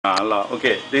Allah.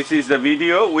 Okay, this is the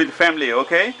video with family,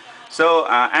 okay? So,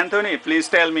 Anthony, please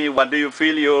tell me what do you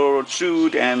feel your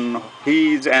suit and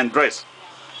his and dress?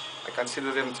 I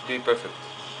consider them to be perfect.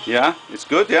 Yeah, it's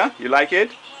good, yeah? You like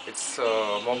it? It's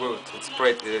more good. It's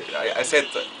great. I said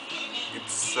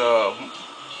it's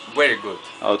very good.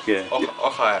 Okay.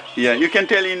 Ohaya. Yeah, you can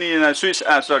tell in Swiss,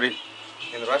 sorry,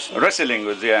 In Russian? Russian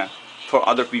language, yeah, for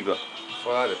other people.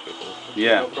 For other people. Okay,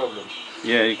 Yeah. no problem.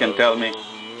 Yeah, you can tell me.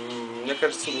 Мне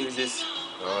кажется, у них здесь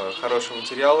хорошие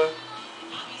материалы,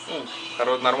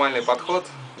 нормальный подход.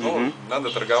 Ну,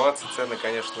 надо торговаться, цены,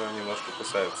 конечно, немножко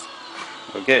кусаются.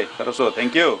 Okay, хорошо,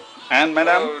 thank you. And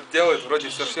madam? Делает вроде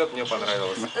все шьет, мне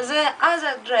понравилось. The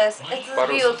other dress is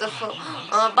beautiful,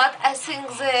 but I think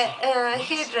the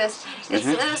headdress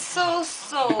is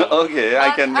so. Okay, I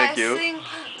can make I you. think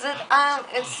that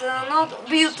it's not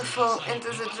beautiful into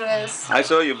the dress. I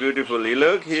saw you beautifully.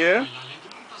 Look here.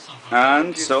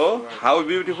 And so, how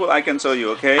beautiful I can show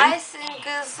you, okay? I think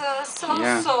it's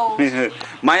so.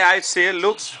 My eyes say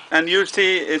looks, and you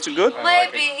see it's good?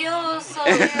 Maybe you saw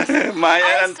it. My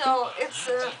I and saw it's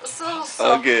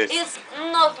so. Okay. It's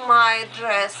not my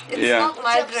dress. It's not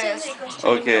my dress.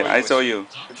 Okay, I saw you.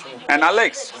 And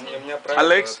Alex,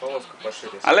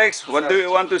 Alex, what do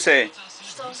you want to say?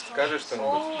 Скажи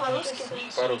что-нибудь. По-русски.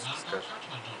 По-русски скажи.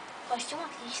 Костюм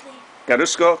отличный.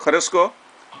 Хорошо, хорошо.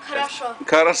 Хорошо.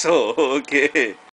 Хорошо, okay.